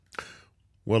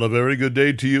Well, a very good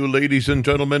day to you, ladies and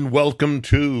gentlemen. Welcome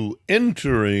to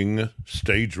Entering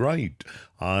Stage Right.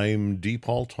 I'm D.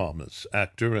 Paul Thomas,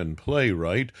 actor and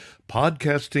playwright,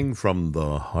 podcasting from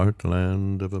the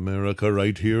heartland of America,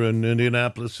 right here in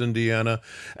Indianapolis, Indiana.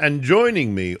 And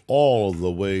joining me all the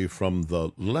way from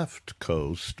the left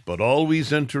coast, but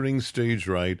always entering stage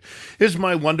right, is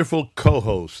my wonderful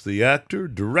co-host, the actor,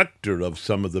 director of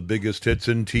some of the biggest hits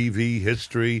in TV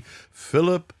history,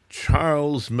 Philip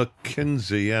Charles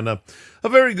McKenzie. And a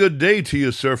very good day to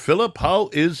you, Sir Philip. How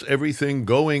is everything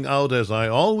going out, as I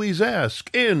always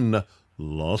ask, in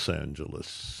Los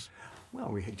Angeles? Well,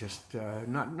 we had just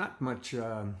not much,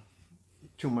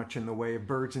 too much in the way of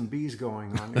birds and bees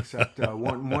going on, except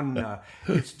one.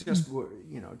 It's just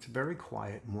it's a very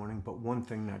quiet morning, but one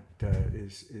thing that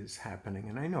is happening,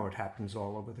 and I know it happens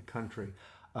all over the country,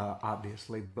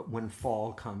 obviously. But when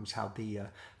fall comes, how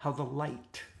the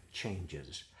light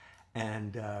changes.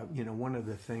 And one of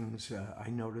the things I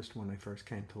noticed when I first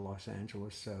came to Los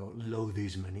Angeles,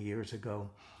 these many years ago,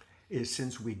 is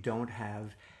since we don't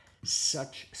have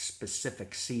such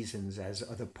specific seasons as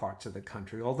other parts of the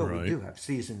country, although we Right. do have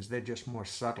seasons, they're just more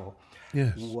subtle.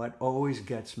 Yes. What always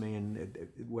gets me, and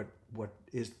what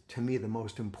is to me the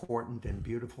most important and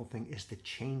beautiful thing, is the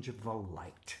change of the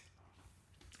light.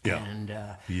 Yeah. And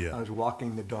Yeah. I was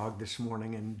walking the dog this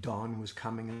morning, and dawn was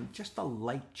coming, and just the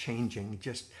light changing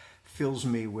just fills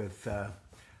me with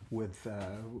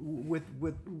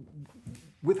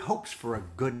with hopes for a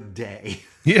good day.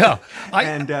 Yeah.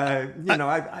 And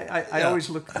I always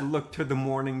look to the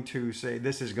morning to say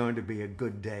this is going to be a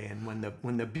good day. And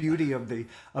when the beauty of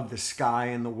the sky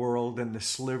and the world and the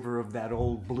sliver of that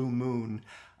old blue moon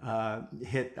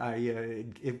hit,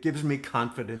 it gives me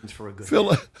confidence for a good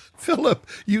day. Philip,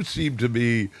 you seem to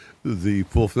be the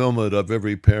fulfillment of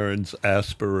every parent's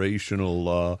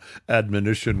aspirational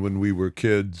admonition when we were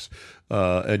kids,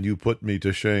 and you put me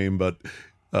to shame. But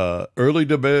early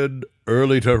to bed,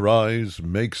 early to rise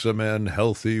makes a man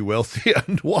healthy, wealthy,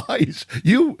 and wise.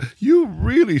 You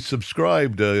really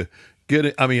subscribe to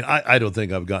getting. I mean, I don't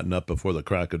think I've gotten up before the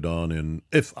crack of dawn, and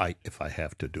if I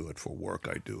have to do it for work,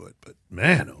 I do it. But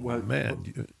man, oh Well,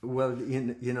 man, well,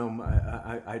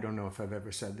 I don't know if I've ever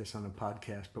said this on a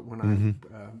podcast, but when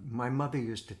my mother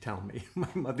used to tell me, my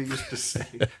mother used to say,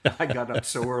 I got up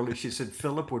so early. She said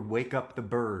Philip would wake up the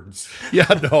birds.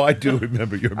 yeah, no, I do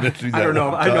remember you're mentioning that. I don't know.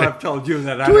 all the I know time. I've told you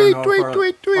that. I Tweet, don't know tweet, if our,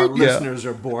 tweet, tweet. our Yeah. listeners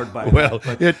are bored by Well,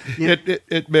 that. But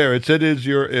it merits. It is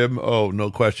your MO, no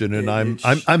question, and it's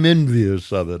I'm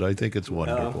envious of it. I think it's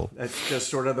wonderful. that's just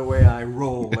sort of the way I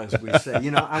roll, as we say.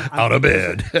 I'm Out of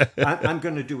bed. I'm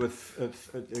going to do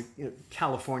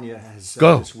California has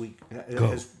Go.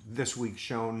 this week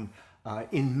shown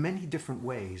in many different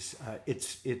ways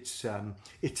its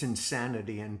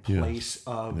insanity and place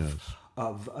of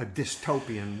a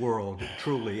dystopian world.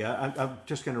 Truly, I'm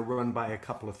just going to run by a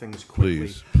couple of things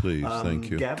quickly. Please,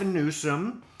 thank you. Gavin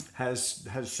Newsom has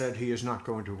said he is not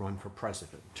going to run for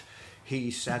president. He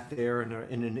sat there in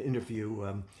an interview,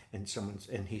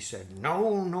 and he said,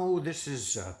 "No, this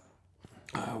is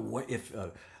what if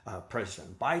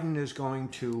President Biden is going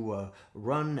to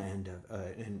run,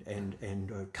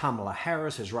 and Kamala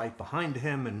Harris is right behind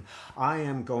him, and I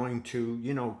am going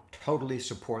to, totally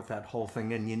support that whole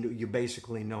thing." And you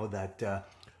basically know that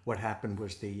what happened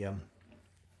was the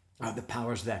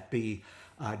powers that be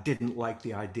didn't like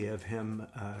the idea of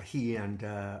he and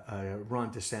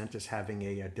Ron DeSantis having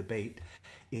a debate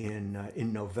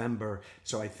in November.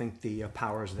 So I think the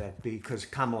powers that be, because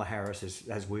Kamala Harris,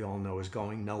 as we all know, is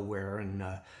going nowhere, and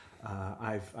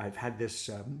I've had this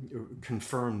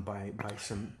confirmed by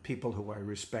some people who I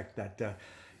respect that.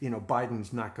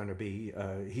 Biden's not going to be,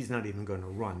 he's not even going to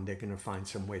run. They're going to find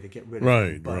some way to get rid of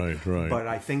him. Right. But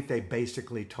I think they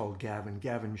basically told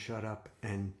Gavin, shut up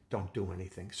and don't do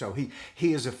anything. So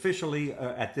he is officially,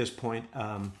 at this point,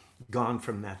 gone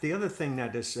from that. The other thing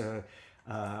that is,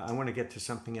 I want to get to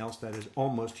something else that is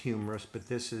almost humorous, but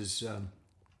this is,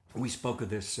 we spoke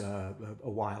of this a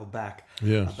while back,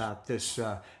 Yes. about this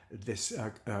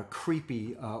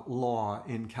creepy law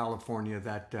in California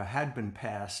that had been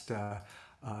passed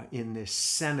in the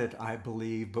Senate, I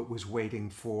believe, but was waiting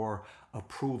for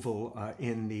approval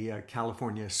in the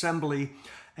California Assembly,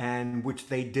 and which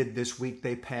they did this week.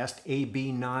 They passed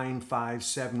AB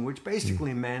 957, which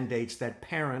basically mandates that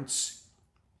parents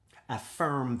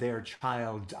affirm their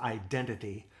child's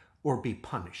identity or be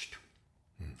punished.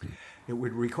 It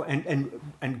would require,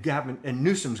 and Gavin and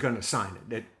Newsom's going to sign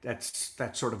it. That's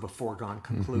sort of a foregone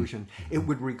conclusion. It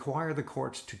would require the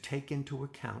courts to take into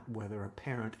account whether a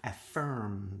parent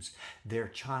affirms their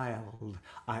child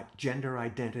gender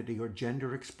identity or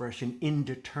gender expression in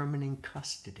determining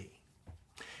custody.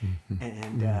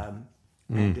 And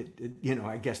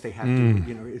I guess they have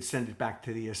to send it back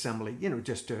to the assembly,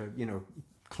 just to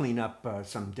clean up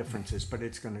some differences, but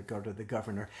it's going to go to the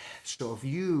governor. So if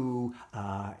you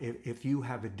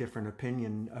have a different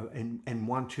opinion and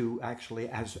want to actually,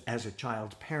 as a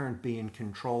child's parent, be in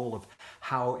control of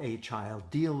how a child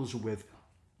deals with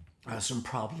some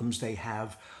problems they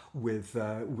have with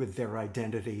their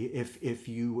identity, if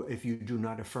you do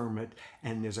not affirm it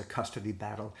and there's a custody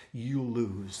battle, you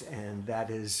lose. And that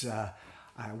is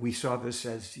we saw this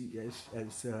as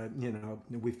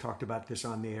we've talked about this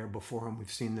on the air before, and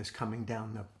we've seen this coming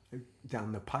down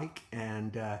the pike,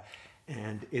 and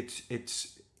it's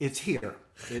here.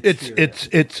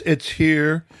 It's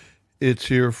here. It's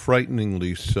here,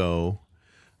 frighteningly so.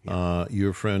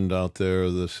 Your friend out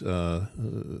there, this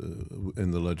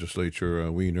in the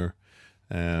legislature, Wiener,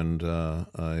 and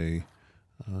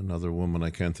another woman, I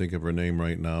can't think of her name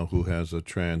right now, who has a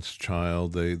trans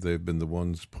child. They've been the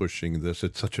ones pushing this.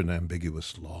 It's such an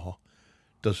ambiguous law.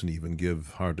 Doesn't even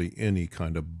give hardly any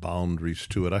kind of boundaries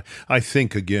to it. I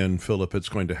think, again, Philip, it's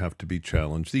going to have to be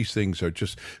challenged. These things are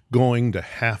just going to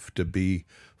have to be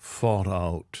fought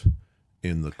out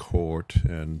in the court,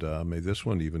 and may this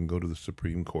one even go to the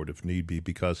Supreme Court if need be,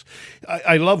 because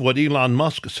I love what Elon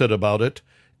Musk said about it,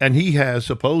 and he has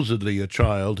supposedly a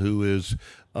child who is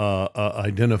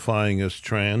identifying as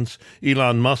trans.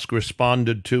 Elon Musk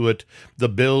responded to it, the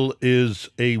bill is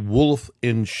a wolf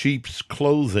in sheep's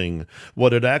clothing.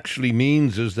 What it actually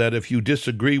means is that if you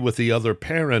disagree with the other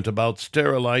parent about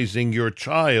sterilizing your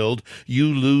child,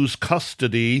 you lose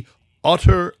custody.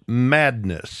 Utter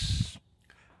madness.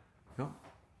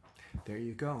 There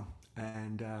you go.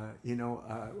 And,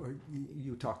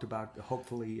 you talked about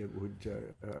hopefully it would,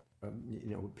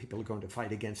 people are going to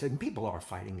fight against it, and people are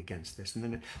fighting against this. And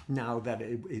then now that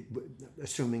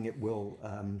assuming it will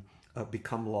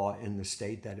become law in the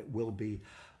state, that it will be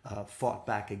fought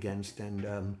back against.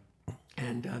 And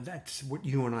that's what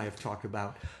you and I have talked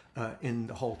about in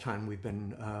the whole time we've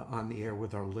been on the air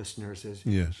with our listeners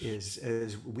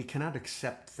is we cannot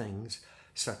accept things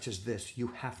such as this. You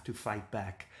have to fight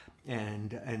back.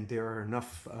 And there are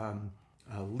enough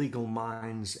legal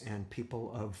minds and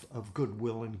people of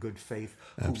goodwill and good faith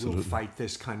who will fight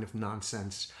this kind of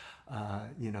nonsense.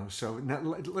 So now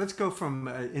let's go from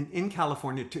in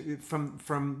California to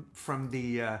from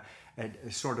the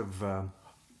sort of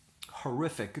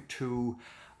horrific to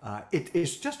it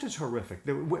is just as horrific.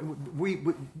 We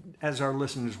as our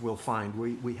listeners will find,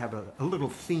 we have a little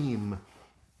theme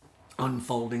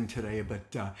unfolding today,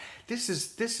 but this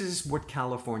is what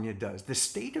California does. The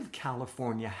state of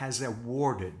California has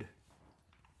awarded.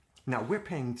 Now we're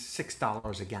paying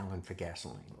 $6 a gallon for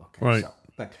gasoline. Okay, right.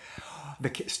 But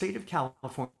the state of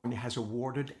California has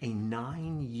awarded a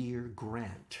 9-year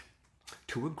grant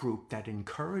to a group that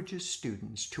encourages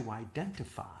students to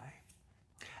identify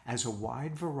as a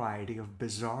wide variety of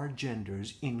bizarre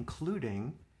genders,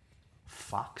 including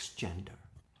fox gender.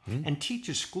 And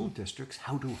teaches school districts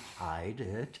how to hide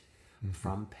it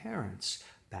from parents.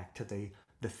 Back to the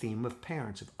theme of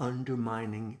parents, of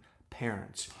undermining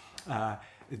parents.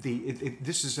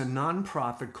 This is a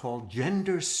nonprofit called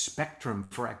Gender Spectrum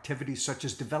for activities such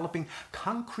as developing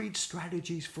concrete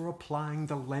strategies for applying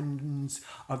the lens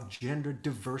of gender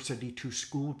diversity to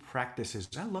school practices.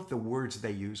 I love the words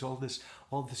they use, all this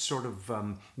sort of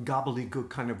gobbledygook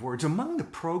kind of words. Among the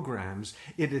programs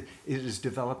it is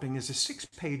developing is a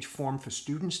 6-page form for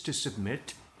students to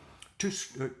submit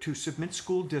to submit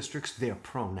school districts their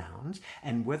pronouns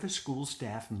and whether school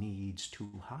staff needs to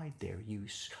hide their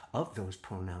use of those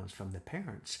pronouns from the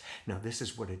parents. Now, this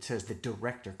is what it says. The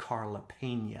director, Carla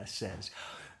Pena, says,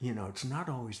 it's not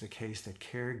always the case that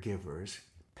caregivers,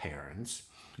 parents,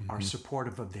 are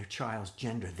supportive of their child's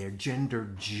gender, their gender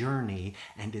journey,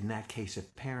 and in that case,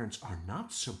 if parents are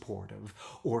not supportive,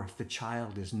 or if the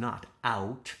child is not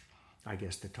out, I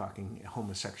guess they're talking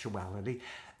homosexuality,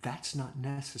 that's not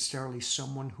necessarily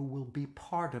someone who will be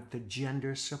part of the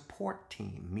gender support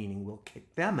team, meaning we'll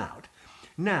kick them out.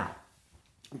 Now,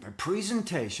 the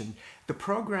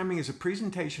programming is a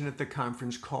presentation at the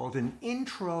conference called An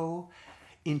Intro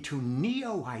into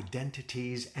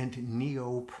Neo-Identities and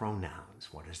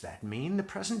Neo-Pronouns. What does that mean? The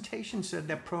presentation said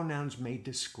that pronouns may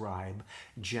describe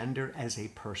gender as a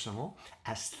personal,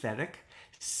 aesthetic,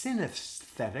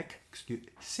 synesthetic,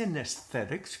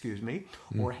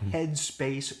 or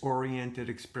headspace-oriented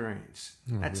experience.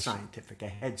 That's scientific,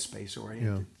 a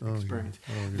headspace-oriented experience.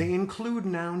 They include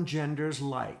noun genders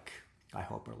like, I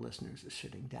hope our listeners are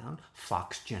sitting down,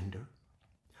 fox gender,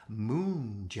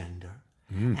 moon gender,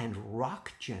 and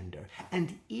rock gender,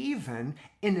 and even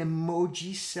an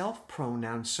emoji self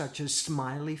pronoun such as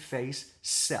smiley face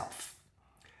self.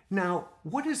 Now,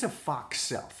 what is a fox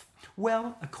self?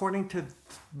 Well, according to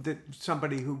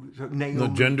somebody who Naomi The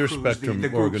Gender Cruz, Spectrum the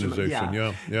group's- organization,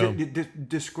 yeah.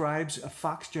 describes a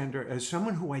fox gender as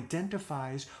someone who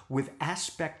identifies with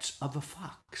aspects of a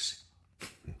fox,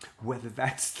 whether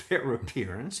that's their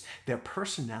appearance, their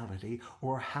personality,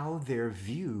 or how they're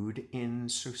viewed in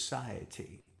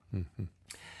society.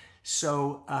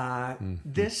 So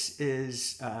this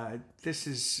is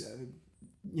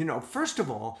first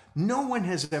of all, no one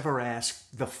has ever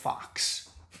asked the fox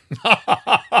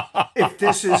if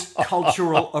this is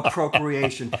cultural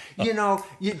appropriation. You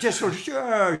just sort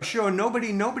of sure.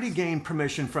 Nobody gained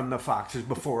permission from the foxes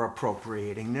before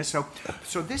appropriating this.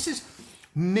 So this is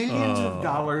millions of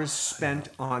dollars spent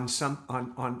on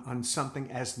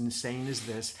something as insane as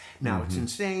this. Now it's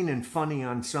insane and funny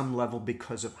on some level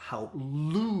because of how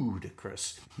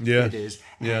ludicrous it is,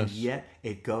 and yet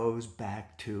it goes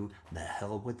back to the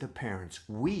hell with the parents.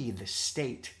 We, the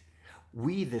state.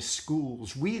 We, the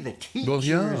schools, we, the teachers'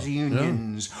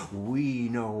 unions, we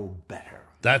know better.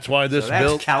 That's why this that's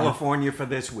bill, California for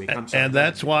this week. I'm sorry. and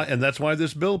that's why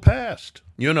this bill passed.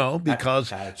 Because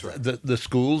that's right. the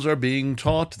schools are being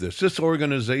taught this. This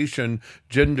organization,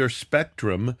 Gender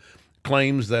Spectrum,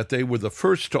 claims that they were the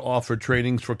first to offer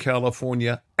trainings for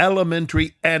California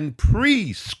elementary and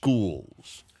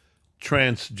preschools,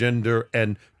 transgender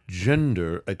and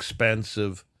gender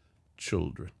expansive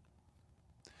children.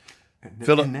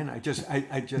 And then I just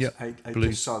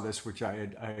saw this, which I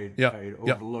had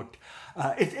overlooked.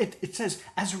 It says,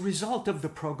 as a result of the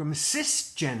program,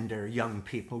 cisgender young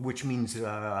people, which means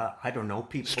people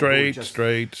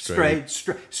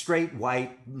straight,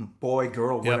 white, boy,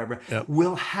 girl, whatever,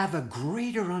 will have a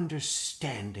greater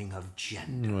understanding of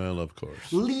gender. Well, of course,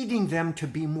 leading them to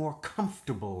be more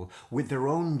comfortable with their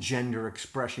own gender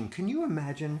expression. Can you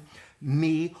imagine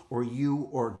me or you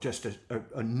or just a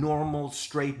normal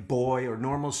straight boy or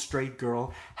normal straight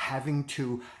girl having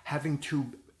to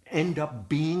end up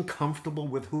being comfortable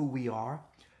with who we are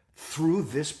through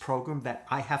this program, that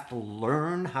I have to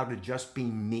learn how to just be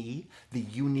me, the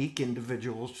unique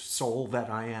individual soul that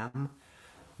I am?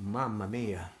 Mamma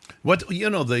mia. What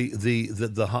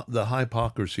the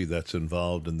hypocrisy that's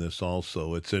involved in this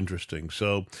also, it's interesting.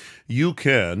 So you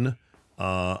can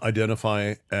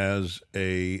identify as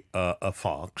a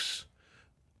fox,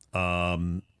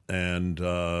 and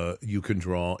you can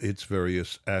draw its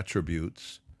various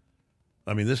attributes.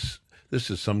 I mean, this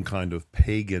is some kind of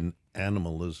pagan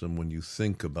animalism when you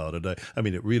think about it. I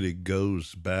mean, it really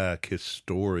goes back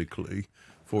historically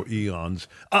for eons,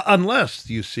 unless,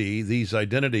 you see, these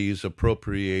identities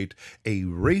appropriate a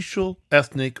racial,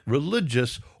 ethnic,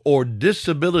 religious, or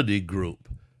disability group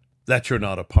that you're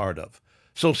not a part of.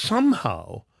 So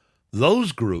somehow,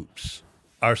 those groups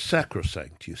are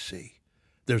sacrosanct, you see.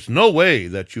 There's no way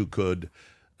that you could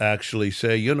actually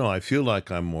say, I feel like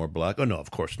I'm more black. Oh, no,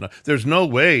 of course not. There's no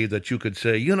way that you could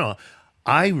say,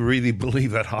 I really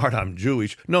believe at heart I'm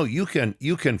Jewish. No, you can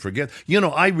forget.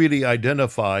 I really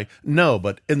identify. No,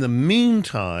 but in the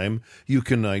meantime, you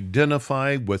can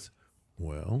identify with,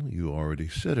 well, you already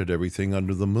said it, everything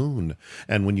under the moon.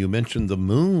 And when you mentioned the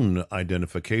moon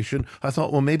identification, I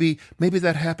thought, well, maybe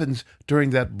that happens during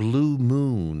that blue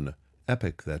moon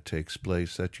epic that takes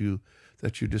place that you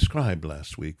described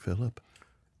last week, Philip.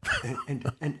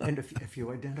 And if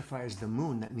you identify as the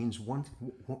moon, that means once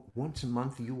a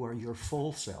month you are your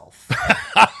full self.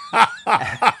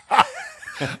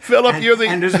 Philip,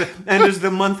 as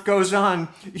the month goes on,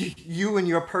 you and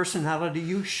your personality,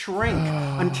 you shrink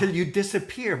until you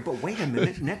disappear. But wait a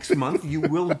minute, next month you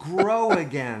will grow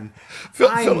again.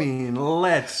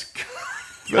 Let's go.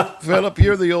 Philip,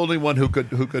 you're the only one who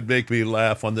could make me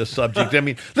laugh on this subject. I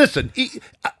mean, listen,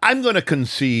 I'm going to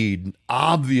concede,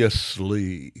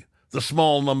 obviously, the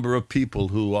small number of people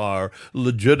who are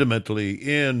legitimately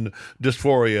in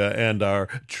dysphoria and are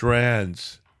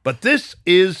trans. But this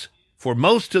is, for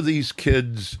most of these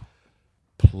kids,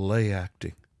 play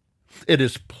acting. It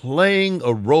is playing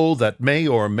a role that may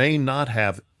or may not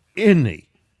have any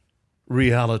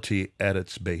reality at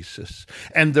its basis.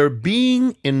 And they're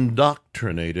being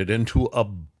indoctrinated into a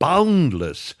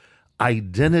boundless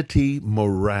identity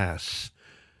morass.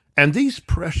 And these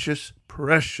precious,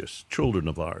 precious children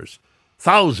of ours,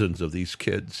 thousands of these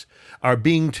kids, are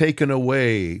being taken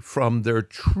away from their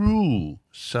true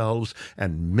selves,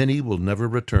 and many will never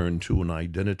return to an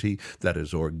identity that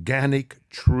is organic,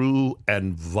 true,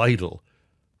 and vital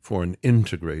for an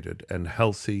integrated and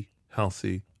healthy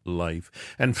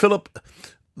life. And Philip,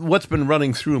 what's been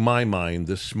running through my mind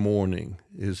this morning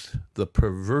is the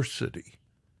perversity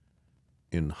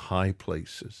in high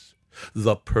places.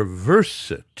 The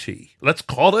perversity, let's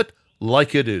call it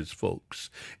like it is, folks,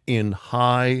 in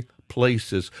high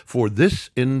places. For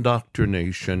this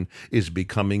indoctrination is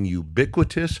becoming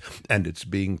ubiquitous, and it's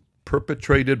being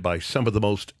perpetrated by some of the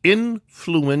most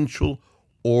influential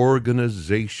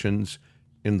organizations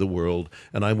in the world.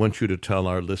 And I want you to tell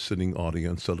our listening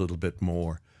audience a little bit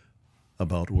more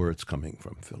about where it's coming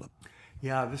from, Philip.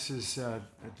 Yeah, this is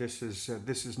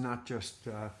not just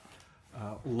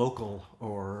local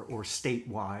or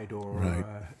statewide or Right.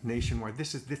 nationwide.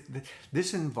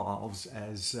 This involves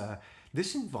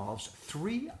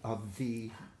three of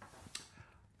the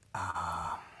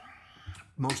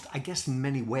most, I guess, in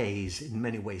many ways,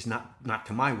 not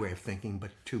to my way of thinking, but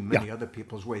to many other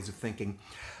people's ways of thinking,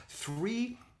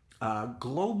 three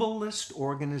globalist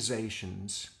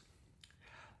organizations: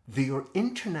 the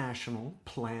International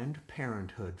Planned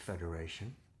Parenthood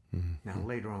Federation. Now,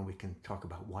 later on, we can talk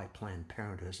about why Planned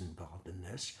Parenthood is involved in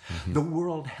this. The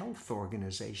World Health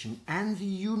Organization and the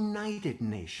United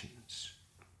Nations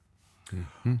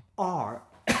are,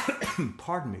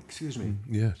 pardon me, excuse me,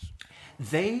 Yes.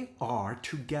 they are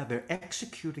together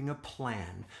executing a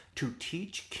plan to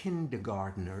teach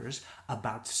kindergartners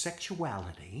about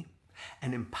sexuality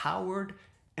and empower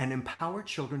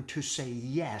children to say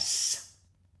yes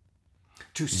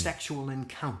to sexual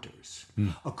encounters,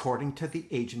 according to the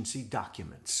agency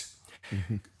documents.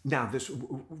 Now, this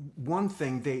one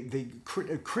thing,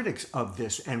 critics of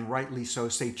this, and rightly so,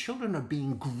 say children are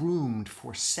being groomed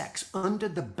for sex under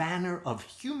the banner of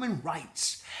human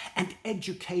rights and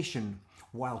education,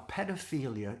 while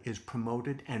pedophilia is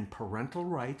promoted and parental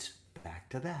rights, back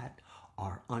to that,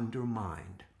 are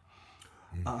undermined.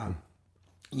 They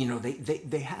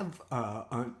have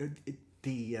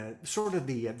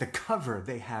the cover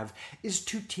they have is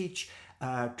to teach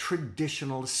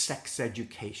traditional sex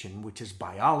education, which is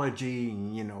biology.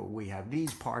 We have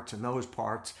these parts and those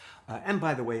parts. And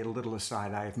by the way, a little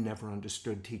aside, I have never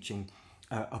understood teaching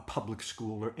a public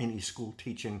school or any school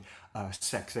teaching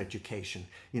sex education.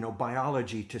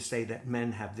 Biology, to say that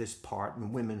men have this part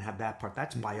and women have that part,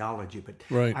 that's biology, but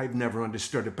Right. I've never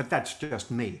understood it. But that's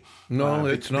just me. No,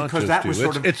 it's not because just that you. was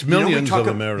sort of, It's millions we of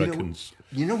talk Americans.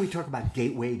 We talk about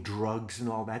gateway drugs and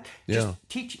all that. Yeah.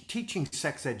 Just teaching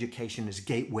sex education is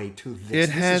gateway to this. It This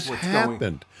has is what's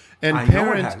happened. I And know it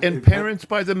parents has. and parents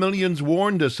by the millions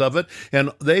warned us of it,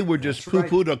 and they were just That's right.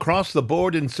 poo-pooed across the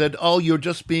board and said, "Oh, you're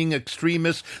just being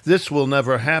extremists. This will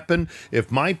never happen." If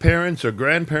my parents or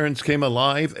grandparents came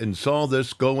alive and saw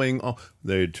this going on,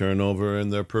 they'd turn over in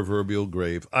their proverbial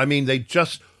grave. I mean, they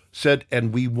just said,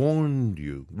 and we warned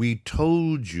you. We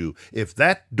told you. If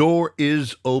that door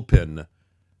is open,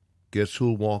 guess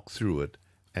who'll walk through it?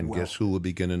 And Well, guess who will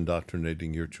begin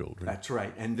indoctrinating your children? That's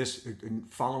right. And this,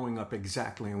 following up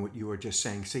exactly on what you were just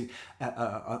saying, see,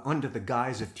 under the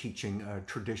guise of teaching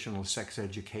traditional sex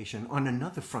education, on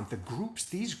another front,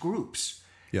 these groups,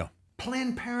 Yeah.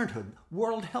 Planned Parenthood,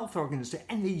 World Health Organization,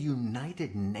 and the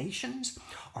United Nations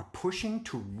are pushing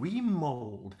to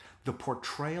remold the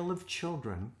portrayal of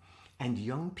children and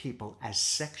young people as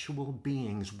sexual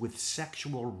beings with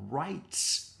sexual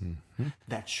rights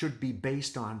that should be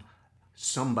based on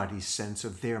somebody's sense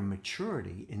of their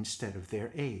maturity instead of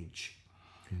their age.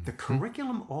 The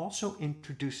curriculum also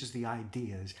introduces the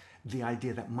idea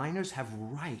that minors have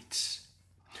rights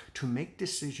to make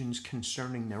decisions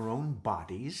concerning their own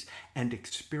bodies and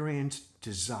experience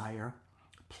desire,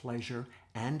 pleasure,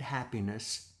 and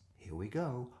happiness, here we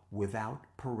go, without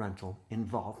parental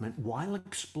involvement, while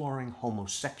exploring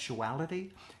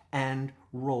homosexuality and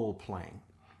role-playing.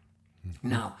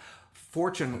 Now,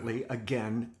 fortunately,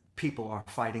 again, people are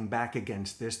fighting back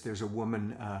against this. There's a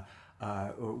woman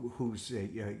who's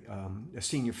a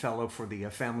senior fellow for the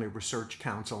Family Research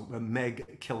Council,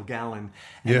 Meg Kilgallen,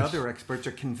 and Yes. other experts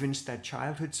are convinced that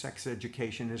childhood sex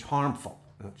education is harmful.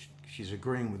 She's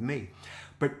agreeing with me.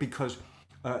 But because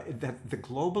that the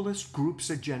globalist group's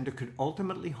agenda could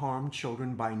ultimately harm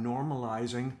children by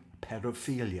normalizing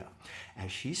pedophilia.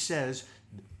 As she says,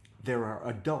 there are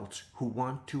adults who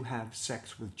want to have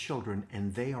sex with children,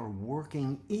 and they are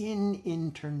working in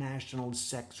international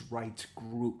sex rights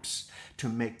groups to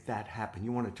make that happen.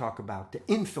 You want to talk about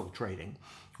infiltrating?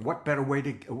 What better way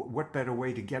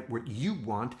to get what you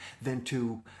want than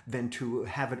to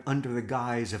have it under the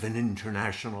guise of an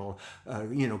international,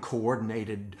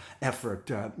 coordinated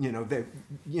effort? And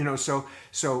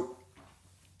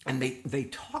they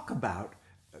talk about.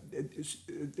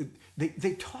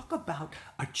 They talk about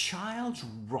a child's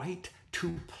right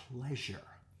to pleasure.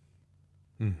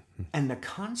 And the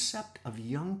concept of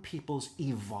young people's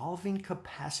evolving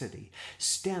capacity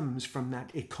stems from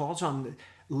that. It calls on the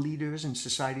leaders and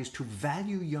societies to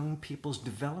value young people's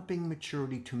developing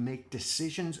maturity to make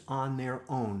decisions on their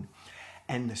own.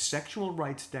 And the Sexual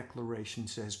Rights Declaration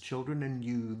says children and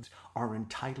youths are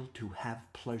entitled to have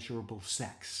pleasurable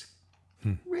sex.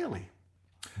 Really?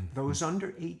 Those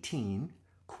under 18,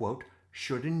 quote,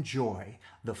 should enjoy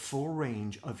the full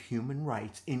range of human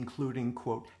rights, including,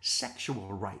 quote,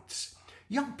 sexual rights.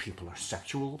 Young people are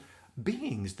sexual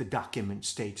beings, the document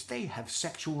states. They have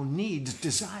sexual needs,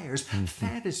 desires,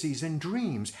 fantasies, and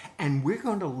dreams. And we're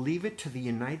going to leave it to the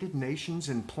United Nations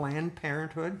and Planned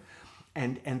Parenthood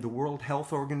and the World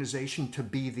Health Organization to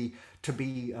be the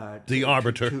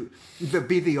arbiter. To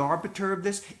be the arbiter of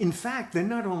this. In fact, they're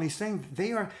not only saying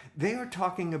they are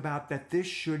talking about that this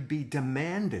should be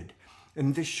demanded,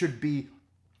 and this should be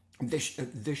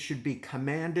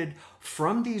commanded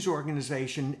from these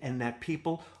organizations, and that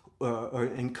people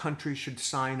and countries should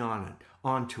sign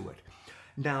onto it.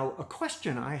 Now, a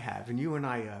question I have, and you and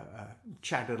I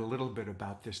chatted a little bit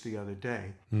about this the other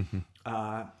day,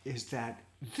 is that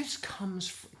this comes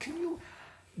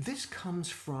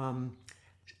from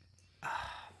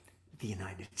the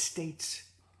United States,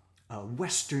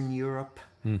 Western Europe,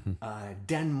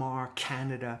 Denmark,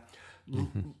 Canada,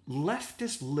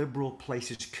 leftist liberal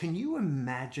places. Can you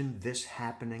imagine this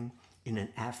happening in an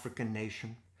African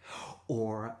nation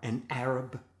or an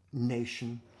Arab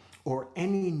nation or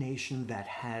any nation that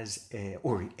has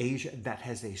or Asia that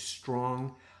has a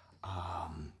strong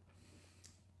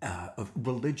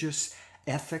religious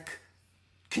ethic?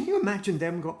 Can you imagine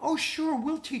them go, oh, sure,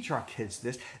 we'll teach our kids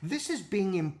this. This is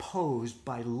being imposed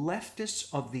by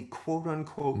leftists of the quote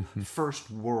unquote first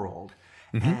world.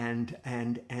 And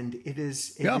it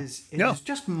is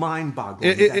just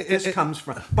mind-boggling that this comes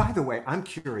from. By the way, I'm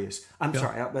curious. I'm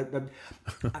sorry.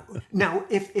 Now,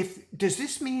 if does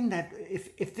this mean that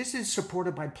if this is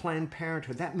supported by Planned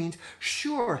Parenthood, that means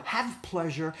sure, have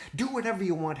pleasure, do whatever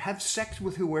you want, have sex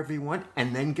with whoever you want,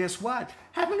 and then guess what?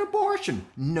 Have an abortion,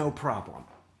 no problem.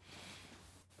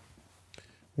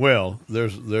 Well,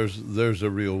 there's a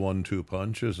real 1-2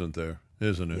 punch, isn't there?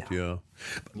 Isn't it? Yeah.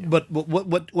 But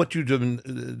what you've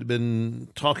been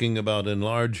talking about in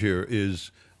large here is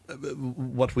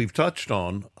what we've touched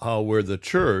on, how where the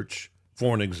church,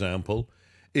 for an example,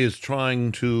 is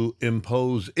trying to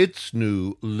impose its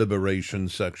new liberation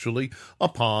sexually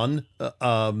upon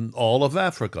all of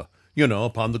Africa,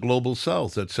 upon the global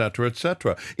south, et cetera, et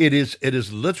cetera. It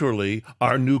is literally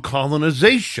our new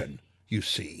colonization, you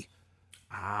see.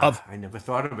 I never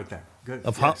thought of it that good.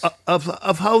 Of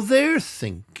how they're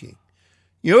thinking.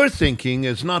 Your thinking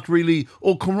is not really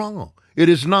au courant. It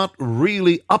is not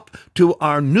really up to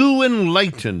our new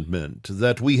enlightenment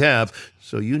that we have.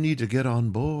 So you need to get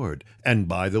on board. And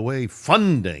by the way,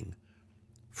 funding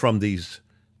from these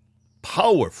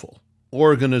powerful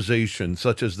organizations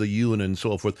such as the UN and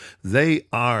so forth, they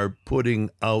are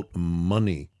putting out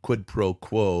money, quid pro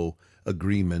quo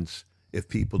agreements, if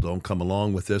people don't come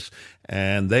along with this.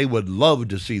 And they would love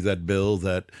to see that bill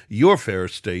that your fair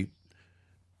state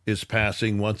is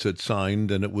passing once it's signed,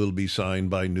 and it will be signed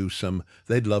by Newsom.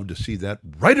 They'd love to see that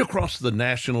right across the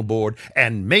national board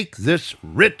and make this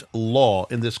writ law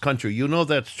in this country. You know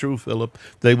that's true, Philip.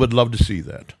 They would love to see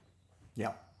that.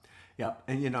 Yeah.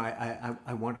 And, I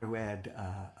want to add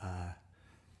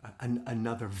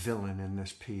another villain in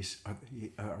this piece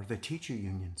are the teacher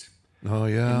unions. Oh,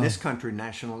 yeah. In this country,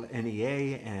 National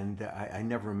NEA, and I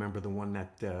never remember the one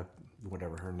that,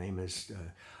 whatever her name is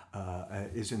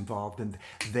involved. And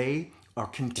they are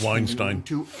continuing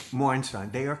Weinstein.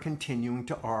 They are continuing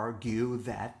to argue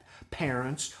that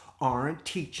parents aren't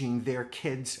teaching their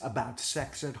kids about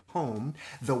sex at home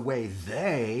the way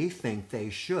they think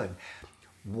they should.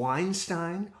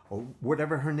 Weinstein, or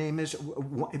whatever her name is,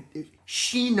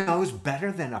 she knows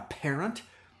better than a parent.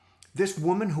 This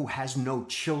woman who has no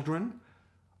children.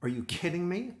 Are you kidding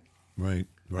me? Right.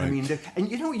 I mean, and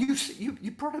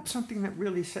you brought up something that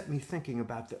really set me thinking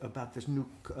about this new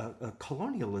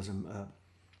colonialism.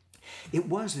 It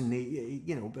was in the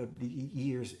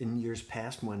years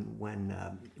past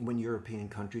when European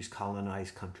countries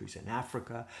colonized countries in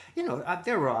Africa.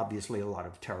 There were obviously a lot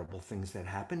of terrible things that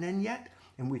happened, and yet,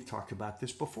 and we've talked about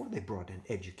this before, they brought an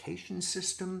education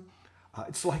system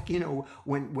It's like,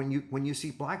 when you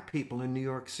see black people in New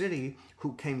York City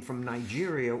who came from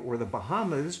Nigeria or the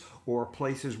Bahamas or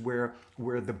places where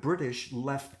the British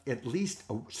left at least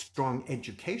a strong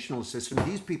educational system.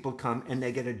 These people come and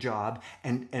they get a job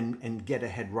and get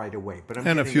ahead right away. But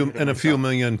And a few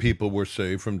million people were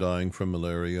saved from dying from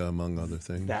malaria, among other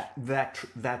things.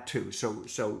 That too.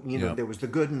 So Yeah. there was the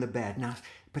good and the bad. Now,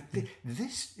 but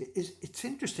it's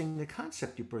interesting, the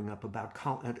concept you bring up about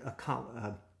being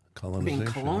Colonization,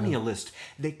 colonialist.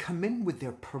 They come in with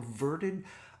their perverted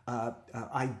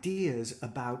ideas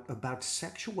about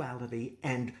sexuality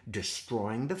and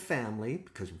destroying the family,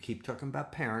 because we keep talking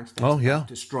about parents. That's about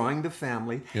destroying the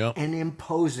family and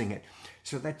imposing it.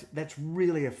 So that's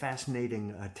really a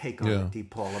fascinating take on it,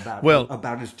 DePaul.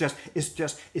 About it's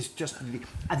just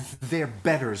their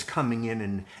betters coming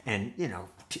in and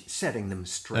setting them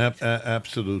straight.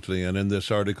 Absolutely. And in this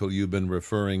article you've been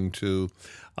referring to,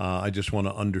 I just want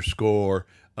to underscore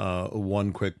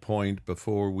one quick point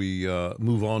before we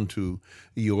move on to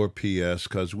your PS,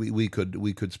 because we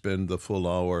could spend the full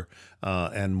hour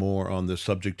and more on this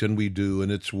subject, and we do,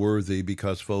 and it's worthy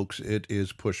because, folks, it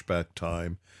is pushback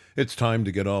time. It's time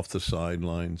to get off the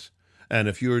sidelines. And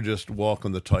if you're just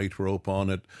walking the tightrope on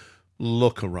it,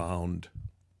 look around.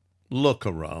 Look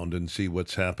around and see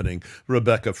what's happening.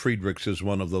 Rebecca Friedrichs is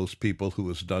one of those people who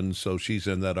has done so. She's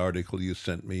in that article you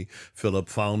sent me, Philip,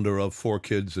 founder of 4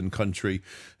 Kids and Country,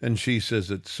 and she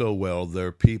says it so well. There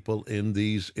are people in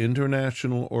these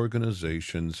international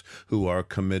organizations who are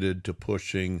committed to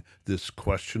pushing this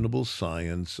questionable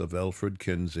science of Alfred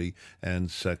Kinsey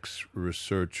and sex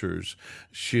researchers.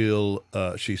 She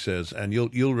says, and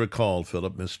you'll recall,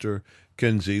 Philip, Mr.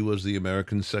 Kinsey was the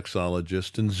American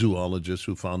sexologist and zoologist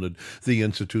who founded the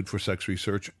Institute for Sex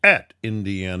Research at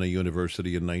Indiana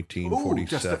University in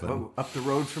 1947. Ooh, just up the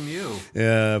road from you.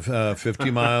 Yeah,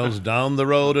 50 miles down the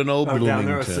road in Old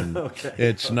Bloomington. Okay.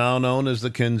 It's now known as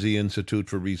the Kinsey Institute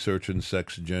for Research in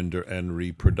Sex, Gender, and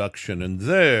Reproduction. And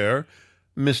there,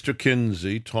 Mr.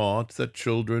 Kinsey taught that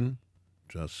children,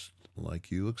 just like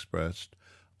you expressed,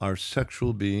 are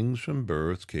sexual beings from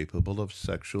birth capable of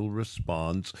sexual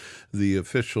response. The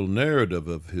official narrative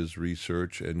of his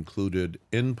research included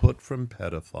input from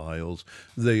pedophiles.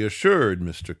 They assured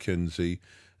Mr. Kinsey,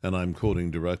 and I'm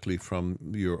quoting directly from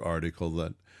your article,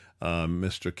 that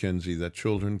Mr. Kinsey, that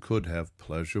children could have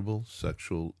pleasurable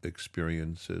sexual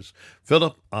experiences.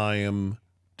 Philip, I am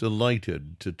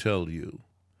delighted to tell you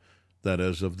that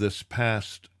as of this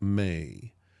past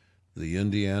May, the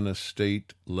Indiana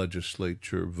State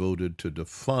Legislature voted to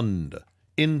defund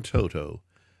in toto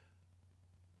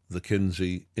the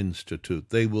Kinsey Institute.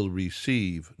 They will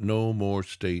receive no more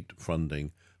state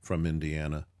funding from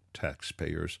Indiana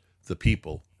taxpayers. The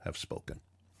people have spoken.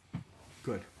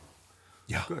 Good.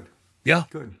 Yeah. Good. Yeah.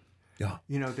 Good. Yeah.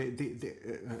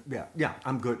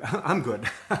 I'm good. I'm good.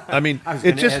 I mean, I was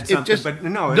going to add something, but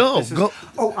no. Go.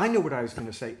 Oh, I know what I was going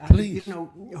to say. Please.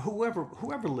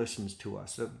 Whoever listens to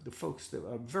us, the folks that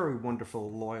are very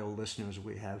wonderful, loyal listeners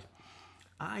we have,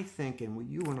 I think, and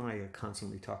you and I are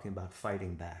constantly talking about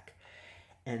fighting back.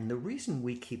 And the reason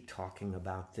we keep talking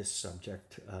about this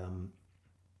subject,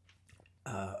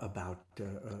 about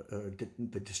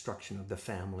the destruction of the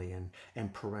family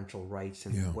and parental rights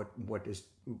and what is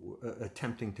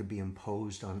attempting to be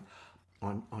imposed on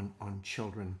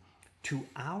children, to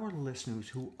our listeners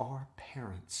who are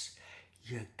parents,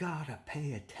 you gotta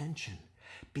pay attention,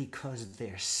 because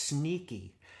they're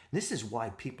sneaky. This is why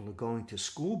people are going to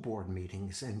school board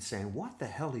meetings and saying, what the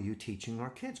hell are you teaching our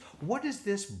kids? What is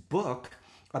this book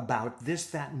about this,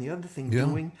 that, and the other thing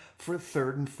doing for a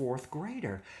 3rd and 4th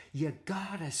grader? You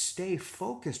gotta stay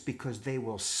focused, because they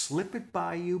will slip it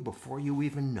by you before you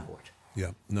even know it.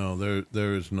 Yeah, no,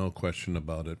 there is no question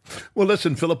about it. Well,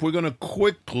 listen, Philip, we're going to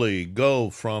quickly go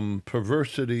from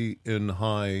perversity in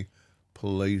high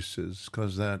places,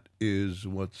 because that is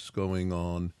what's going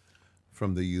on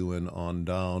from the UN on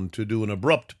down, to do an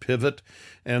abrupt pivot,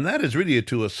 and that is really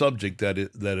to a subject that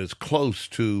is close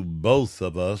to both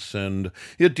of us, and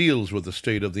it deals with the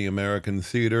state of the American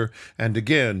theater, and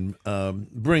again,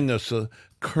 bring us a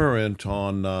current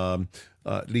on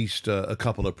at least a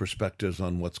couple of perspectives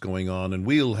on what's going on, and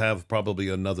we'll have probably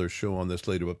another show on this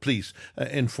later, but please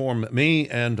inform me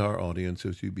and our audience,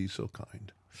 if you'd be so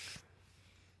kind.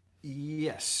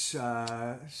 Yes,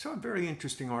 so a very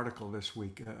interesting article this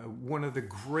week. One of the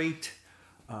great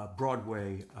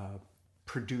Broadway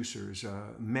producers,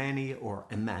 Manny or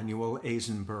Emmanuel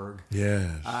Eisenberg.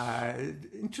 Yes.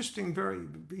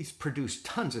 Interesting, he's produced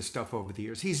tons of stuff over the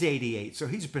years. He's 88, so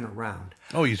he's been around.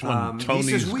 Oh, he's won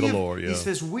Tonys galore, He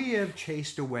says, we have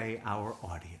chased away our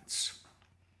audience.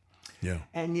 Yeah.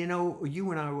 And you know,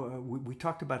 you and I, we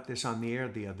talked about this on the air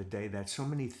the other day, that so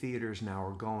many theaters now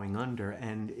are going under,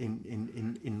 and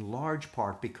in large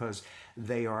part because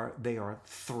they are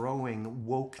throwing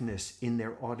wokeness in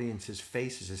their audience's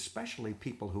faces, especially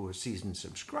people who are seasoned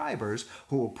subscribers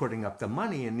who are putting up the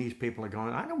money, and these people are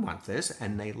going, I don't want this,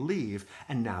 and they leave,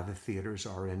 and now the theaters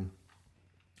are in.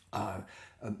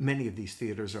 Many of these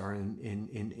theaters are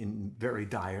in very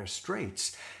dire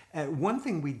straits. One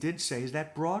thing we did say is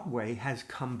that Broadway has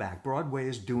come back. Broadway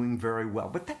is doing very well,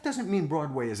 but that doesn't mean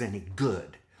Broadway is any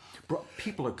good.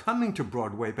 People are coming to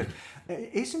Broadway, but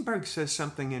Eisenberg says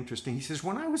something interesting. He says,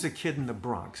 when I was a kid in the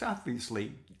Bronx,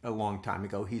 obviously a long time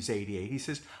ago, he's 88, he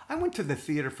says, I went to the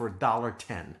theater for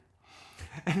 $1.10.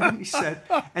 And then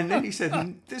he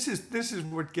said, this is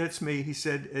what gets me. He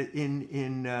said,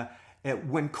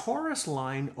 when Chorus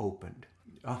Line opened,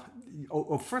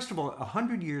 first of all,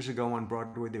 100 years ago on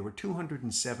Broadway, there were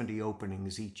 270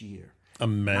 openings each year.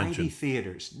 Imagine. 90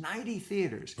 theaters.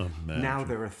 Imagine. Now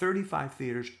there are 35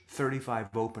 theaters,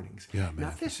 35 openings. Yeah,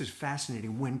 now this is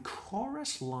fascinating. When a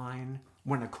Chorus Line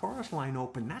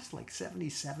opened, that's like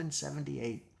 77,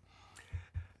 78.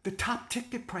 The top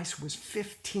ticket price was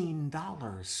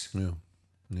 $15.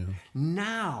 Yeah.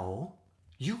 Now,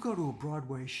 you go to a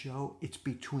Broadway show, it's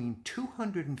between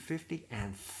 $250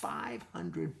 and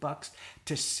 $500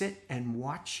 to sit and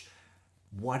watch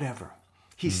whatever.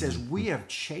 He says, we have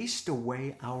chased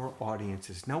away our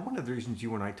audiences. Now, one of the reasons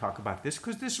you and I talk about this,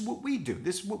 because this is what we do.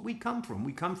 This is what we come from.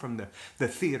 We come from the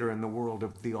theater and the world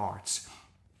of the arts.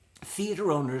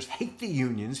 Theater owners hate the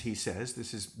unions, he says.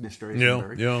 This is Mr.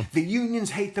 Eisenberg. Yeah. The unions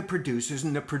hate the producers,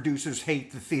 and the producers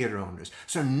hate the theater owners.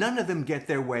 So none of them get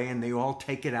their way, and they all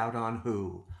take it out on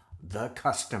who? The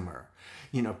customer.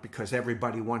 You know, because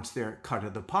everybody wants their cut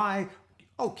of the pie.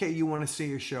 Okay, you want to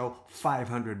see a show,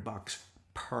 $500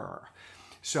 per.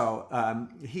 So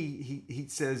he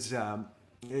says,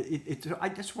 I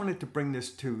just wanted to bring this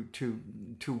to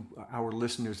our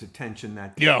listeners' attention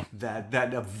that a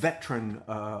veteran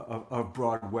of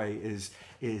Broadway is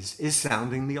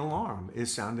sounding the alarm,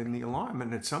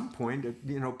 and at some point,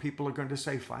 you know, people are going to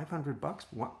say $500.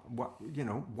 What you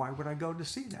know? Why would I go to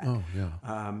see that? Oh yeah.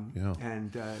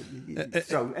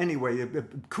 So anyway,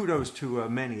 kudos to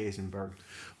Manny Eisenberg.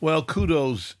 Well,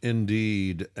 kudos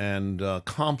indeed, and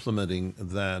complimenting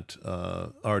that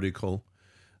article.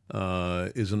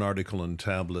 Is an article in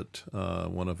Tablet,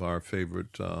 one of our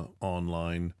favorite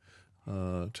online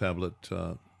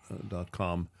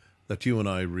tablet.com that you and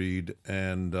I read.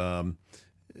 And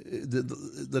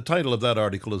the title of that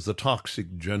article is The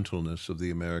Toxic Gentleness of the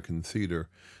American Theater.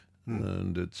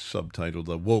 And it's subtitled,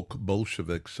 The Woke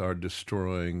Bolsheviks Are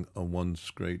Destroying a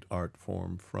Once Great Art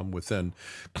Form from Within.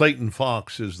 Clayton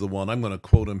Fox is the one. I'm going to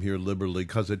quote him here liberally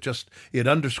because it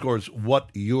underscores what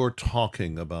you're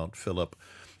talking about, Philip.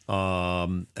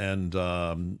 I've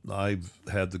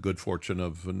had the good fortune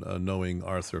of knowing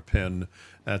Arthur Penn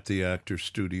at the Actors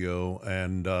Studio,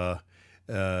 and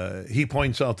he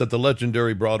points out that the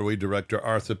legendary Broadway director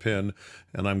Arthur Penn,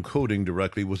 and I'm quoting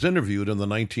directly, was interviewed in the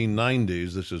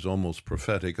 1990s, this is almost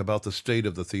prophetic, about the state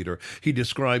of the theater. He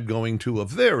described going to a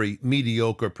very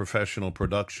mediocre professional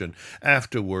production.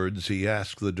 Afterwards, he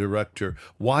asked the director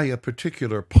why a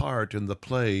particular part in the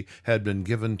play had been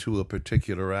given to a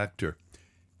particular actor.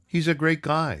 He's a great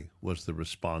guy, was the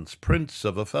response. Prince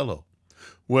of a fellow.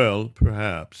 Well,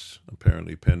 perhaps,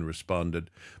 apparently Penn responded,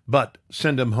 but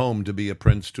send him home to be a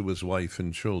prince to his wife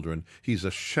and children. He's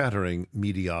a shattering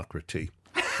mediocrity.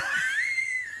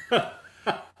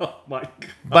 Oh my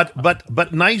God.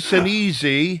 But nice and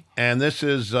easy, and this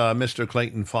is Mr.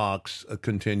 Clayton Fox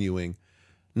continuing.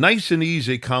 Nice and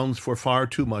easy counts for far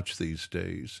too much these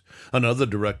days. Another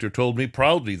director told me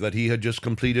proudly that he had just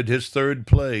completed his third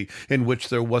play in which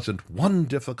there wasn't one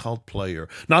difficult player,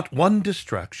 not one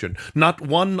distraction, not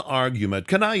one argument.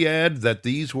 Can I add that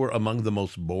these were among the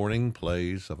most boring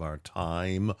plays of our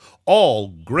time? All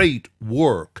great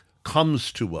work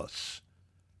comes to us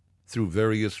through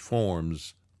various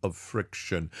forms of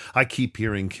friction. I keep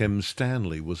hearing Kim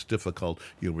Stanley was difficult.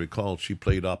 You'll recall she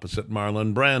played opposite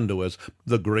Marlon Brando as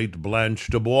the great Blanche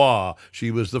Dubois.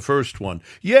 She was the first one.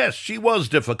 Yes, she was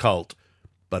difficult.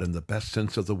 But in the best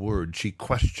sense of the word, she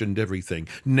questioned everything,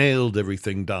 nailed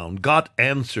everything down, got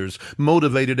answers,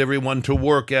 motivated everyone to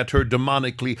work at her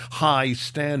demonically high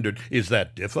standard. Is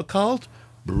that difficult?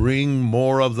 Bring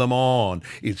more of them on.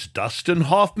 Is Dustin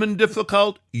Hoffman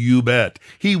difficult? You bet.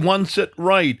 He wants it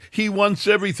right. He wants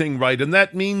everything right, and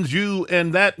that means you,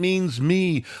 and that means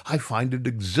me. I find it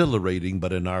exhilarating,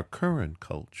 but in our current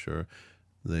culture,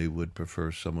 they would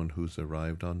prefer someone who's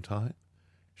arrived on time,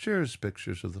 shares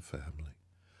pictures of the family,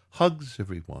 hugs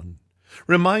everyone,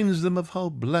 reminds them of how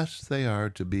blessed they are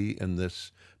to be in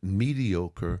this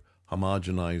mediocre,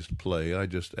 homogenized play. I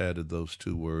just added those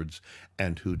two words,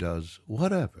 and who does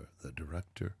whatever the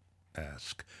director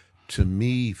asks. To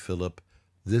me, Philip,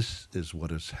 this is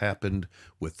what has happened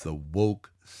with the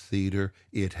woke theater.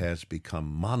 It has become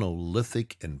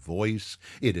monolithic in voice.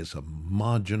 It is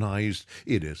homogenized.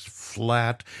 It is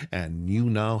flat. And you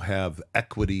now have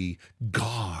equity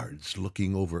guards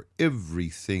looking over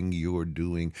everything you're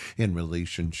doing in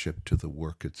relationship to the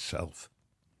work itself.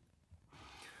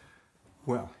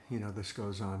 Well, this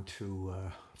goes on to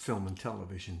film and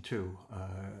television too.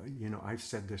 I've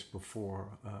said this before,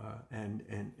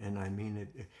 and I mean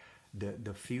it.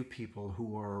 The few people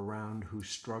who are around who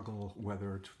struggle,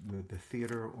 whether it's the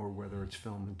theater or whether it's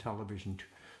film and television,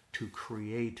 to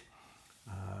create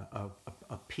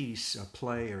a piece, a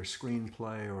play or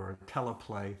screenplay or a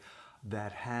teleplay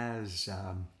that has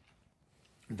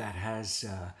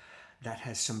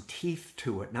some teeth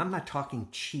to it. And I'm not talking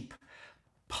cheap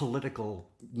political,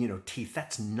 teeth.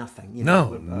 That's nothing.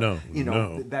 No.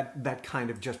 That kind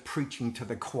of just preaching to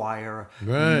the choir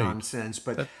Right. nonsense.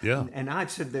 But yeah. and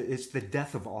I've said that it's the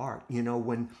death of art.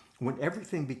 When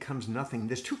everything becomes nothing,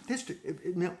 there's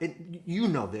you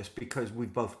know this because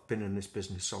we've both been in this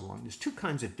business so long. There's two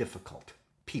kinds of difficult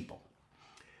people.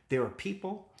 There are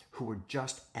people who are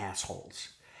just assholes,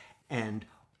 and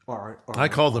I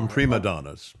call them prima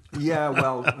donnas. Yeah,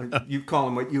 well, you call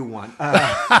them what you want.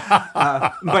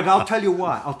 But I'll tell you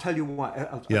why. I'll tell you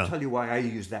why I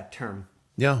use that term.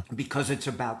 Yeah. Because it's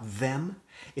about them.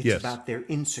 It's Yes. about their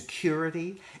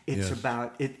insecurity. It's Yes.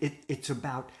 about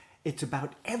it's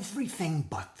about everything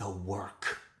but the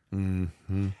work.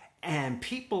 Mm-hmm. And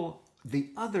people, the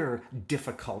other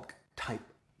difficult type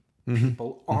Mm-hmm.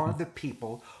 people are the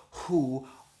people who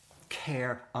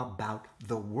care about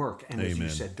the work. And as you Amen.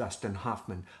 said, Dustin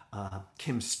Hoffman,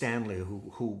 Kim Stanley,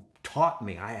 who taught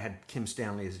me. I had Kim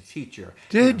Stanley as a teacher.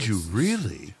 Did you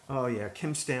really? Oh yeah,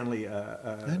 Kim Stanley.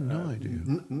 I had no idea.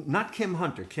 Not Kim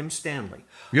Hunter, Kim Stanley.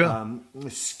 Yeah.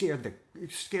 Scared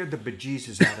the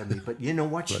bejesus out of me. But you know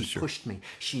what? Bless She her. pushed me.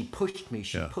 She pushed me.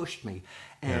 She Yeah. pushed me.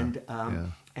 And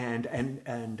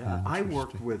I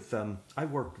worked with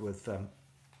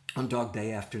on Dog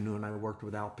Day Afternoon, I worked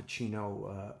with Al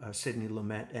Pacino, Sidney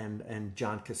Lumet, and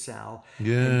John Casale.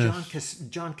 Yes.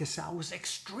 And John Casale was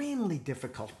extremely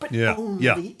difficult, but Yeah, only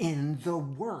yeah. in the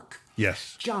work.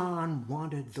 Yes. John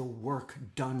wanted the work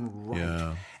done right.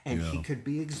 Yeah, And yeah. he could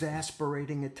be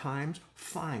exasperating at times,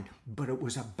 fine. But it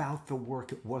was about the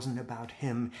work. It wasn't about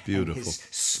him Beautiful. and his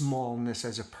smallness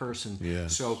as a person.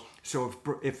 Yes. So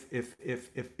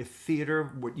if theater,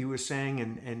 what you were saying,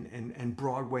 and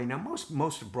Broadway now,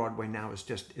 most of Broadway now is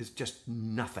just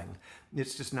nothing.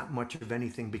 It's just not much of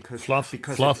anything because Fluff,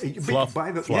 because fluff, it- fluff,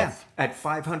 by the, fluff. yeah, at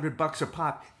 $500 a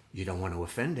pop, you don't want to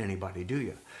offend anybody, do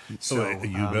you? So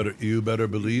you better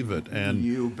believe it. And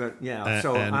you bet, yeah. and-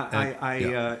 So and-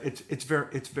 yeah.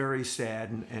 it's very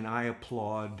sad, and I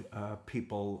applaud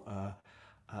people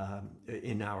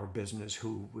in our business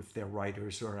who, if they're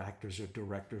writers or actors or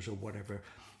directors or whatever,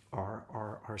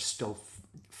 are still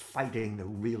fighting the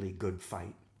really good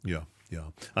fight. Yeah.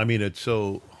 I mean, it's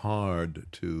so hard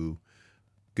to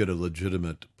get a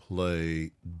legitimate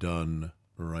play done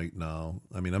right now.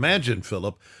 I mean, imagine,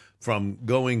 Philip, from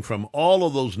going from all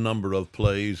of those number of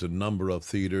plays and number of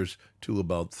theaters to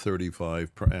about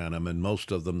 35 per annum, and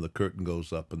most of them the curtain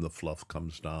goes up and the fluff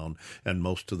comes down, and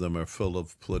most of them are full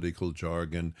of political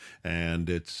jargon, and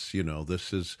it's,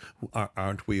 this is,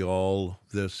 aren't we all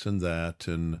this and that,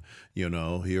 and,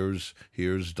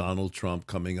 here's Donald Trump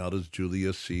coming out as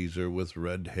Julius Caesar with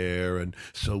red hair, and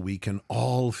so we can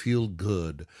all feel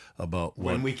good about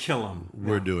what When we kill them,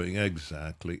 we're doing.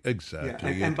 Exactly. Yeah,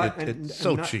 It's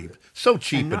so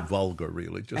cheap and vulgar,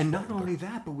 really. Just and not vulgar. only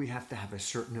that, but we have to have a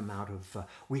certain amount of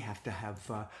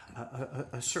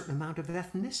a certain amount of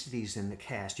ethnicities in the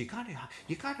cast. You gotta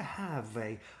have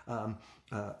a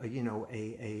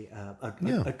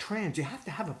trans. You have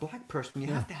to have a black person. You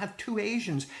have to have two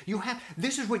Asians.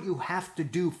 This is what you have to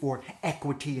do for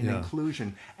equity and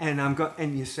inclusion.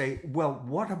 And you say, well,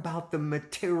 what about the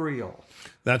material?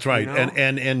 That's right.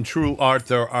 And in true art,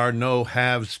 there are no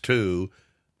haves to.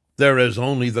 There is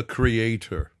only the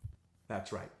creator.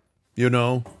 That's right.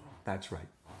 That's right.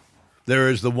 There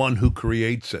is the one who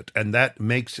creates it, and that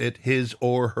makes it his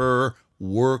or her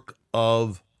work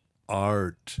of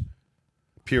art.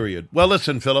 Period. Well,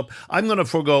 listen, Philip, I'm going to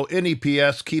forego any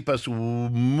PS, keep us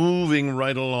moving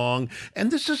right along. And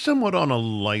this is somewhat on a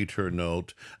lighter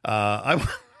note.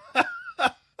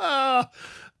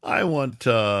 I want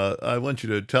you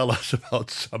to tell us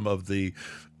about some of the,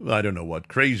 I don't know what,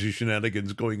 crazy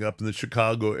shenanigans going up in the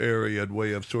Chicago area in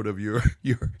way of sort of your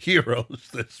heroes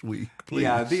this week,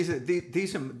 Yeah, please.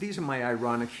 these are my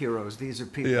ironic heroes. These are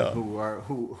people Yeah. who are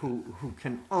who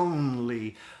can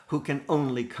only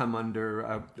come under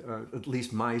at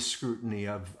least my scrutiny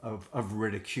of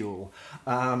ridicule.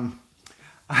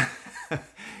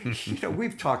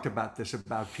 We've talked about this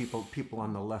about people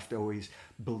on the left always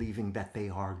believing that they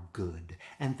are good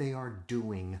and they are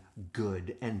doing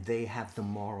good and they have the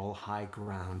moral high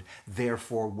ground.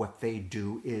 Therefore, what they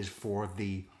do is for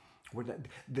the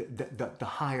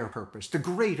higher purpose, the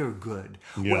greater good.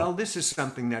 Yeah. Well, this is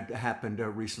something that happened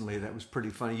recently that was pretty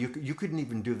funny. You couldn't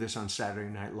even do this on Saturday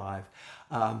Night Live.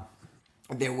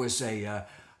 There was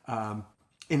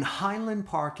in Highland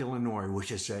Park, Illinois,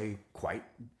 which is a quite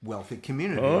wealthy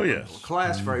community, Oh, yes. middle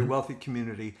class, very wealthy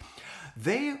community.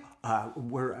 They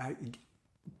were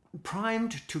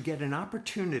primed to get an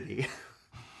opportunity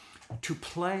to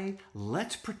play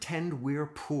Let's Pretend We're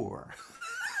Poor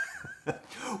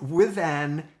with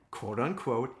an quote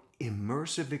unquote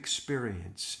immersive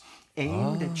experience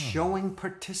aimed at showing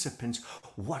participants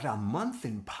what a month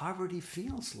in poverty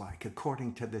feels like,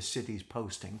 according to the city's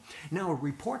posting. Now, a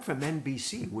report from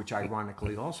NBC, which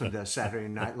ironically also does Saturday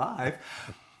Night Live,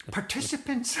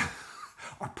 participants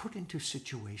are put into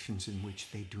situations in which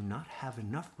they do not have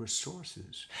enough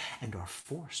resources and are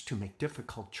forced to make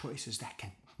difficult choices that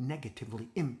can negatively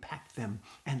impact them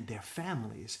and their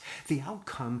families. The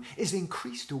outcome is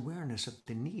increased awareness of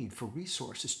the need for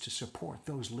resources to support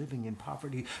those living in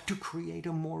poverty to create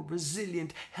a more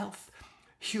resilient health,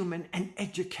 human, and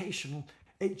education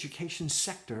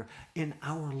sector in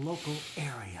our local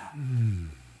area.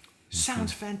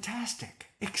 Sounds fantastic.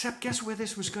 Except guess where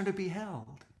this was going to be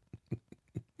held?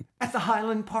 At the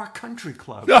Highland Park Country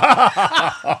Club.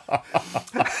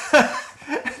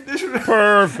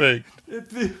 Perfect.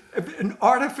 An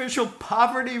artificial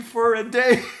poverty for a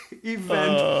day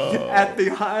event at the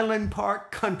Highland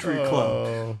Park Country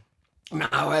Club.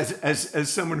 Now, as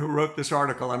someone who wrote this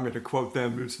article, I'm going to quote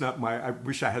them. It's not my. I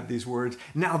wish I had these words.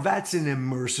 Now, that's an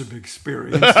immersive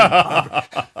experience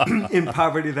in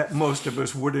poverty that most of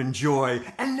us would enjoy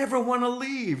and never want to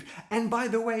leave. And by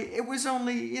the way, it was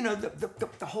only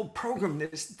the whole program.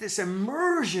 This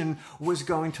immersion was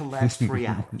going to last 3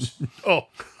 hours. Oh,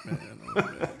 man. Oh,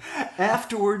 man.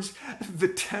 Afterwards, the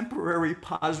temporary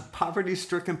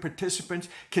poverty-stricken participants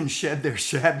can shed their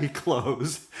shabby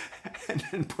clothes and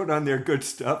then put on their good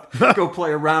stuff, go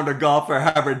play a round of golf or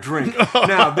have a drink.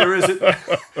 Now,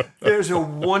 there's a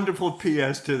wonderful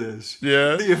PS to this.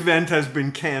 Yeah. The event has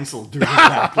been canceled due to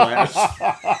backlash.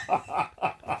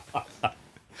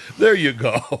 There you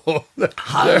go.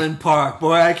 Highland Park,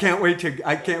 boy, I can't wait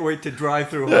to drive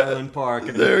through Highland Park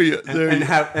and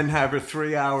have a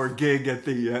 3-hour gig at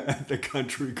the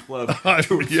country club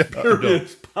to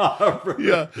experience poverty.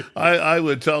 Yeah, I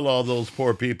would tell all those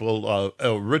poor people,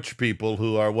 rich people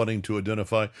who are wanting to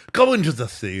identify, go into the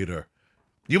theater.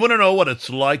 You want to know what it's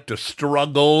like to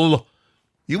struggle?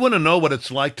 You want to know what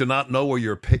it's like to not know where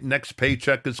your next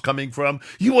paycheck is coming from?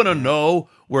 You want to know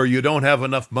where you don't have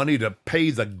enough money to pay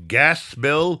the gas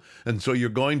bill, and so you're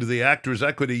going to the Actors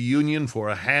Equity Union for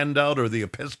a handout or the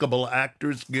Episcopal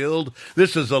Actors Guild?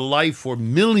 This is a life for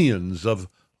millions of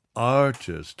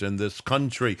artists in this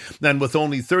country. And with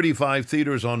only 35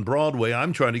 theaters on Broadway,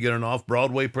 I'm trying to get an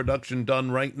off-Broadway production done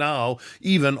right now.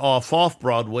 Even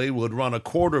off-Broadway would run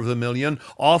 $250,000.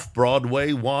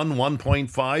 Off-Broadway,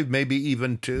 1.5, maybe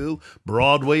even 2.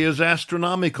 Broadway is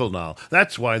astronomical now.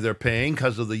 That's why they're paying,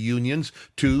 because of the unions,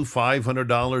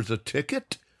 $500 a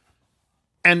ticket.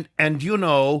 And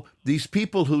these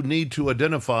people who need to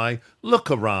identify,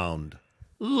 look around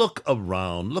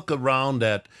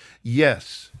at,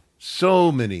 yes,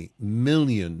 so many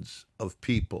millions of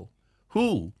people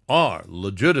who are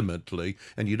legitimately,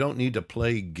 and you don't need to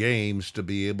play games to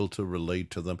be able to relate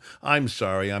to them. I'm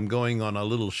sorry, I'm going on a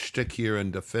little shtick here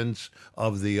in defense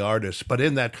of the artists, but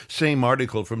in that same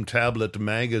article from Tablet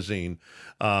Magazine,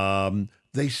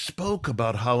 they spoke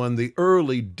about how in the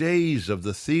early days of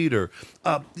the theater,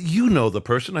 the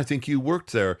person, I think you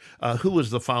worked there, who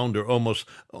was the founder, almost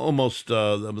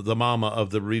the mama of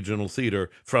the regional theater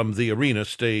from the arena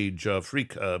stage,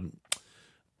 Zelda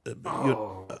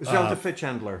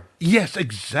Fitchandler. Yes,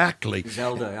 exactly.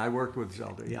 Zelda. I worked with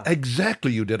Zelda, yeah.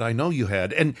 Exactly, you did. I know you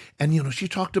had. And she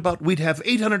talked about we'd have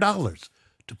 $800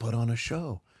 to put on a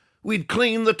show. We'd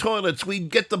clean the toilets.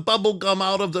 We'd get the bubble gum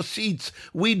out of the seats.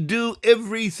 We'd do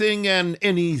everything and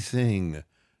anything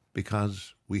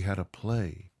because we had a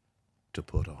play to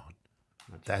put on.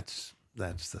 That's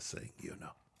the thing, Yeah.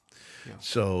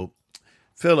 So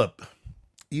Philip,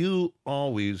 you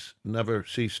always never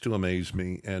cease to amaze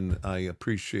me, and I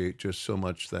appreciate just so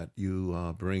much that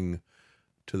you bring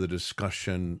to the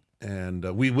discussion. And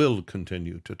we will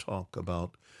continue to talk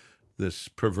about this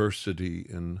perversity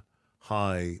in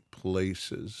high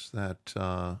places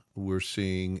that we're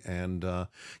seeing. And I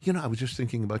was just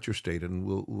thinking about your state, and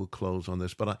we'll close on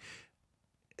this. But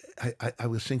I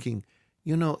was thinking,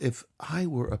 if I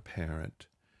were a parent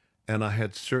and I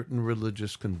had certain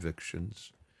religious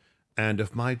convictions, and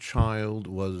if my child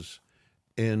was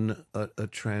in a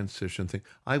transition thing,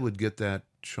 I would get that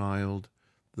child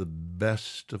the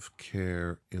best of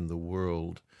care in the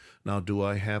world. Now, do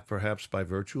I have, perhaps by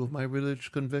virtue of my religious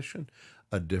conviction,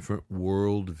 a different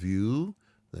world view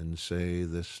than, say,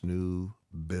 this new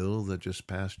bill that just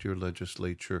passed your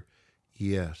legislature?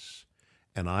 Yes.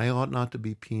 And I ought not to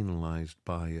be penalized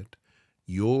by it.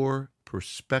 Your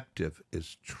perspective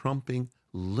is trumping,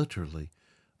 literally,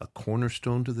 a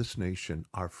cornerstone to this nation,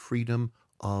 our freedom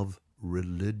of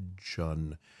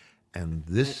religion. And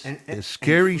this is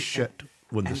scary shit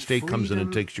when the state comes in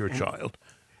and takes your child.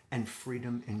 And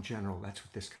freedom in general, that's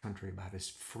what this country about, is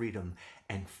freedom.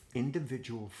 And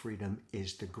individual freedom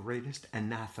is the greatest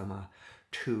anathema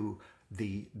to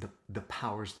the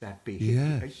powers that be.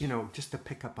 Yes. Just to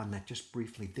pick up on that just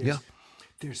briefly,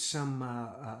 there's some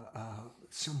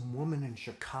woman in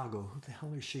Chicago. Who the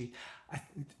hell is she?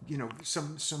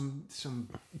 Some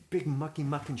big mucky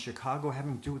muck in Chicago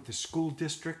having to do with the school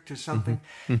district or something.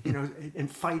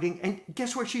 And fighting. And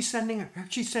guess what she's sending her?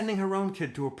 She's sending her own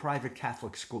kid to a private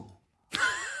Catholic school.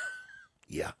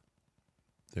 Yeah.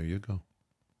 There you go.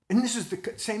 And this is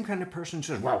the same kind of person who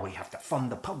says, well, we have to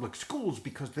fund the public schools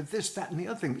because of this, that, and the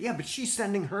other thing. Yeah, but she's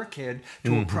sending her kid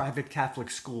to a private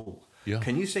Catholic school. Yeah.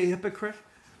 Can you say hypocrite?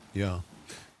 Yeah.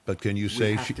 But can you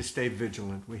say we have to stay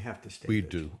vigilant? We have to stay we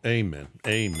vigilant. do. Amen.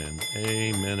 Amen.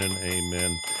 Amen and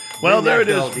amen. Well, there it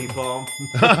is.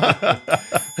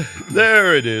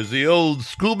 There it is. The old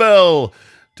school bell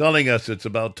telling us it's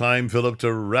about time, Philip,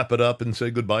 to wrap it up and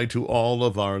say goodbye to all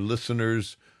of our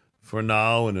listeners for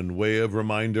now. And in way of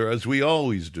reminder, as we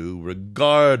always do,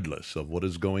 regardless of what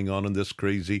is going on in this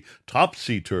crazy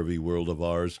topsy-turvy world of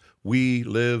ours, we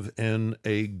live in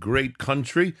a great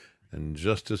country. And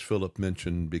just as Philip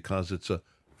mentioned, because it's a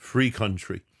free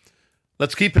country.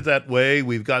 Let's keep it that way.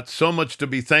 We've got so much to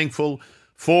be thankful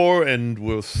for, and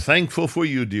we're thankful for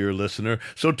you, dear listener.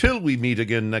 So till we meet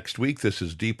again next week, this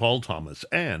is D. Paul Thomas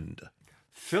and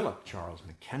Philip Charles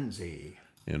McKenzie,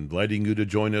 inviting you to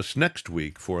join us next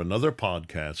week for another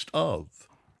podcast of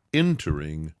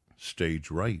Entering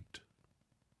Stage Right.